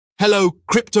Hello,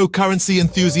 cryptocurrency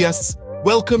enthusiasts.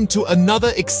 Welcome to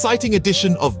another exciting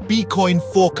edition of Bitcoin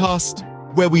Forecast,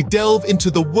 where we delve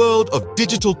into the world of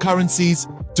digital currencies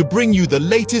to bring you the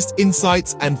latest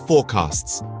insights and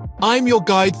forecasts. I'm your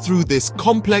guide through this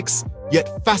complex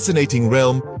yet fascinating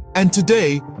realm, and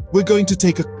today we're going to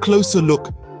take a closer look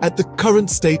at the current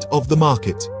state of the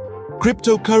market.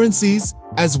 Cryptocurrencies,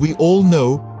 as we all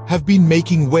know, have been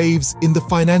making waves in the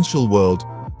financial world,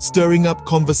 stirring up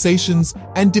conversations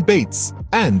and debates,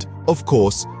 and, of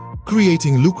course,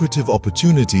 creating lucrative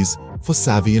opportunities for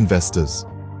savvy investors.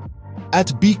 At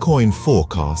Bitcoin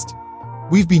Forecast,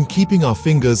 we've been keeping our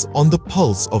fingers on the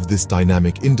pulse of this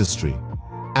dynamic industry,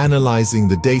 analyzing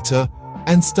the data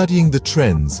and studying the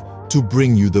trends to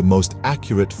bring you the most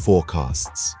accurate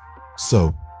forecasts.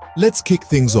 So, let's kick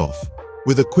things off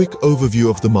with a quick overview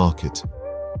of the market.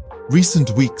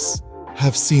 Recent weeks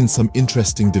have seen some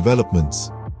interesting developments.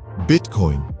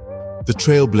 Bitcoin, the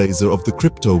trailblazer of the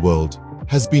crypto world,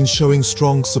 has been showing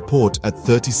strong support at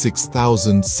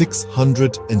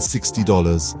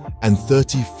 $36,660 and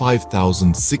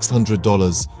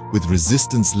 $35,600, with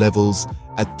resistance levels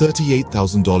at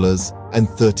 $38,000 and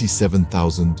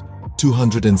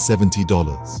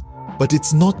 $37,270. But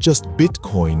it's not just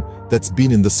Bitcoin that's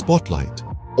been in the spotlight.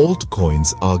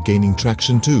 Altcoins are gaining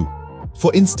traction too.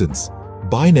 For instance,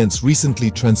 Binance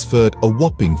recently transferred a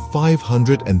whopping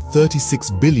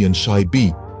 536 billion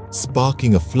𝗗𝗶,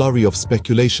 sparking a flurry of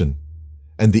speculation.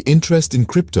 And the interest in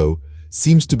crypto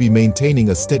seems to be maintaining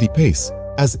a steady pace,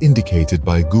 as indicated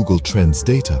by Google Trends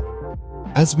data.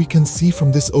 As we can see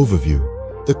from this overview,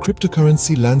 the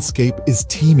cryptocurrency landscape is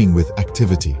teeming with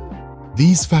activity.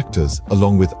 These factors,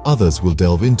 along with others we'll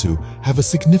delve into, have a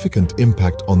significant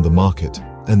impact on the market.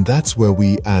 And that's where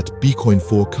we at Bitcoin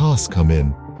Forecast come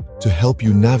in, to help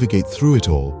you navigate through it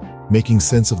all, making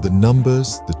sense of the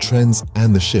numbers, the trends,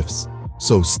 and the shifts.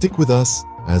 So stick with us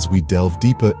as we delve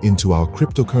deeper into our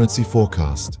cryptocurrency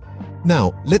forecast.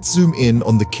 Now, let's zoom in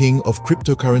on the king of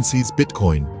cryptocurrencies,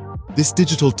 Bitcoin. This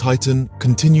digital titan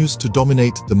continues to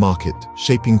dominate the market,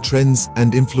 shaping trends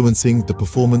and influencing the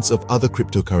performance of other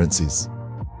cryptocurrencies.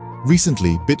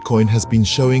 Recently, Bitcoin has been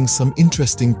showing some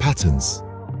interesting patterns.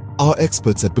 Our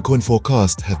experts at Bitcoin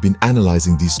Forecast have been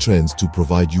analyzing these trends to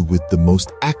provide you with the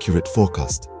most accurate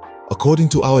forecast. According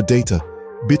to our data,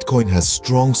 Bitcoin has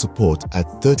strong support at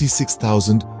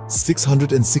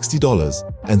 $36,660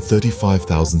 and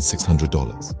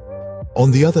 $35,600.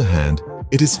 On the other hand,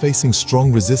 it is facing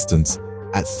strong resistance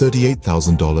at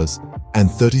 $38,000 and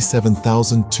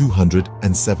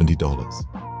 $37,270.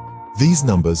 These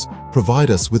numbers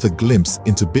provide us with a glimpse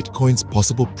into Bitcoin's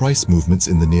possible price movements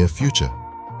in the near future.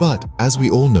 But, as we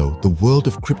all know, the world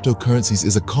of cryptocurrencies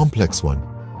is a complex one,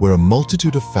 where a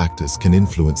multitude of factors can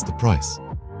influence the price.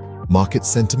 Market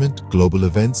sentiment, global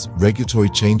events, regulatory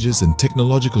changes, and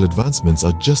technological advancements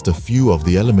are just a few of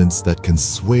the elements that can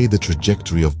sway the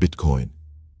trajectory of Bitcoin.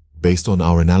 Based on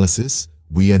our analysis,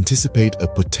 we anticipate a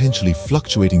potentially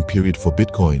fluctuating period for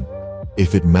Bitcoin.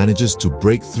 If it manages to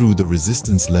break through the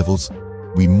resistance levels,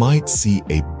 we might see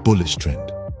a bullish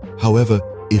trend. However,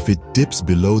 if it dips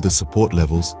below the support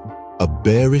levels, a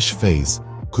bearish phase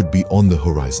could be on the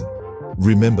horizon.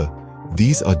 Remember,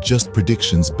 these are just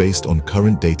predictions based on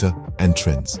current data and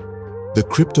trends. The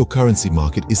cryptocurrency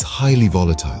market is highly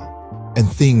volatile, and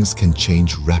things can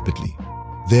change rapidly.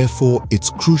 Therefore, it's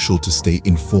crucial to stay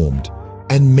informed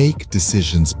and make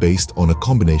decisions based on a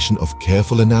combination of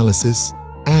careful analysis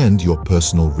and your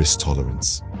personal risk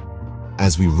tolerance.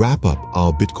 As we wrap up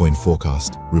our Bitcoin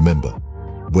forecast, remember,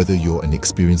 whether you're an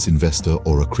experienced investor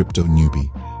or a crypto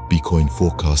newbie, Bitcoin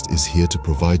Forecast is here to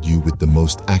provide you with the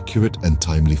most accurate and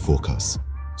timely forecasts.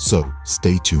 So,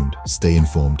 stay tuned, stay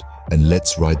informed, and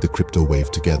let's ride the crypto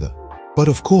wave together. But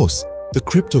of course, the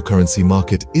cryptocurrency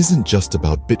market isn't just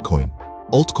about Bitcoin.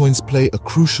 Altcoins play a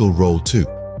crucial role too.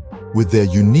 With their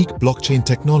unique blockchain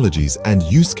technologies and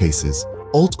use cases,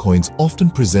 altcoins often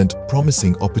present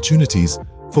promising opportunities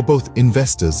for both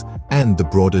investors and the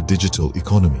broader digital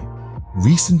economy.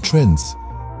 Recent trends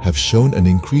have shown an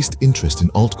increased interest in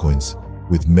altcoins,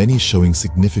 with many showing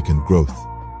significant growth.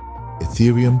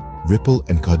 Ethereum, Ripple,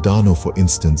 and Cardano, for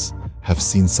instance, have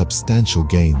seen substantial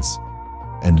gains.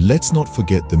 And let's not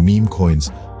forget the meme coins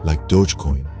like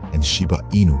Dogecoin and Shiba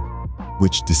Inu,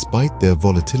 which, despite their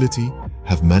volatility,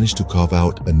 have managed to carve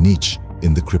out a niche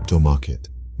in the crypto market.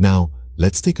 Now,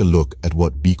 let's take a look at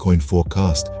what Bitcoin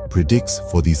Forecast predicts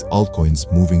for these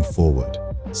altcoins moving forward,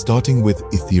 starting with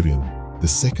Ethereum, the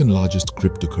second largest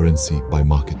cryptocurrency by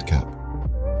market cap.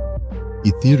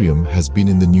 Ethereum has been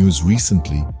in the news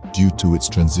recently due to its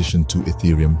transition to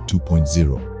Ethereum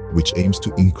 2.0, which aims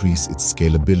to increase its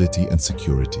scalability and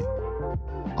security.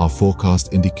 Our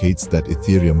forecast indicates that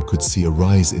Ethereum could see a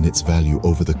rise in its value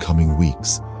over the coming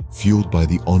weeks, fueled by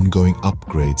the ongoing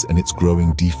upgrades and its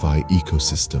growing DeFi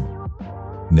ecosystem.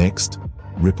 Next,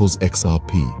 Ripple's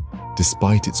XRP,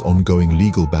 despite its ongoing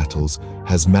legal battles,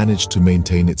 has managed to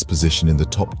maintain its position in the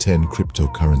top 10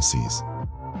 cryptocurrencies.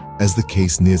 As the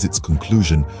case nears its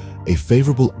conclusion, a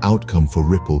favorable outcome for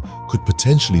Ripple could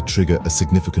potentially trigger a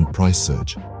significant price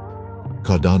surge.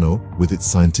 Cardano, with its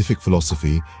scientific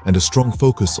philosophy and a strong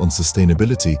focus on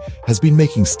sustainability, has been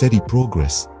making steady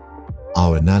progress.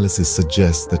 Our analysis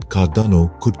suggests that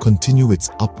Cardano could continue its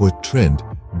upward trend,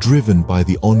 driven by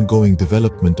the ongoing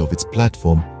development of its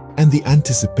platform and the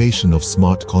anticipation of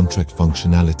smart contract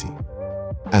functionality.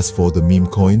 As for the meme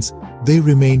coins, they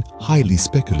remain highly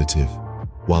speculative.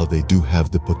 While they do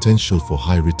have the potential for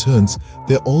high returns,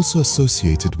 they're also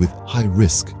associated with high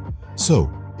risk.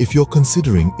 So, if you're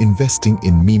considering investing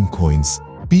in meme coins,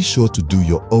 be sure to do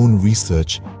your own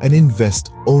research and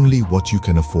invest only what you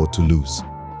can afford to lose.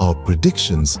 Our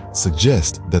predictions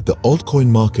suggest that the altcoin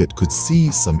market could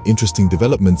see some interesting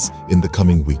developments in the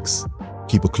coming weeks.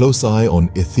 Keep a close eye on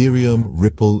Ethereum,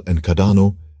 Ripple, and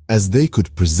Cardano, as they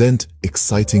could present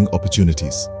exciting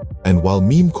opportunities. And while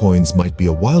meme coins might be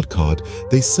a wild card,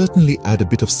 they certainly add a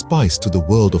bit of spice to the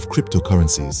world of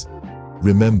cryptocurrencies.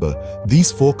 Remember,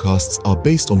 these forecasts are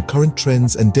based on current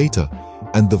trends and data,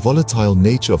 and the volatile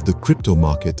nature of the crypto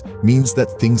market means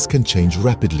that things can change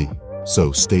rapidly.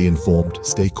 So stay informed,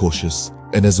 stay cautious,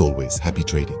 and as always, happy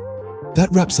trading. That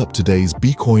wraps up today's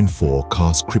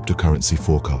𝗵𝗀𝗀𝗃 cryptocurrency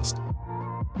forecast.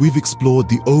 We've explored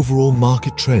the overall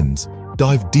market trends,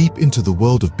 dived deep into the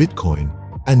world of Bitcoin,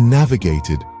 and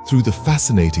navigated through the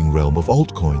fascinating realm of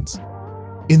altcoins.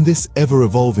 In this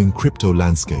ever-evolving crypto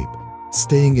landscape,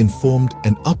 staying informed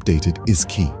and updated is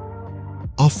key.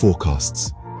 Our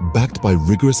forecasts, backed by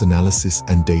rigorous analysis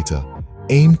and data,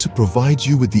 aim to provide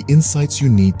you with the insights you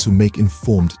need to make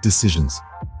informed decisions.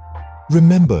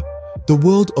 Remember, the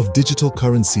world of digital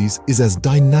currencies is as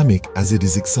dynamic as it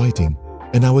is exciting,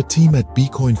 and our team at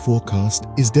Bitcoin Forecast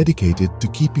is dedicated to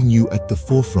keeping you at the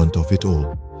forefront of it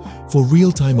all. For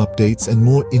real-time updates and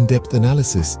more in-depth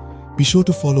analysis, be sure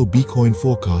to follow Bitcoin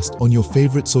Forecast on your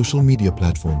favorite social media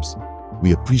platforms.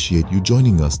 We appreciate you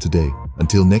joining us today.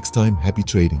 Until next time, happy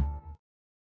trading.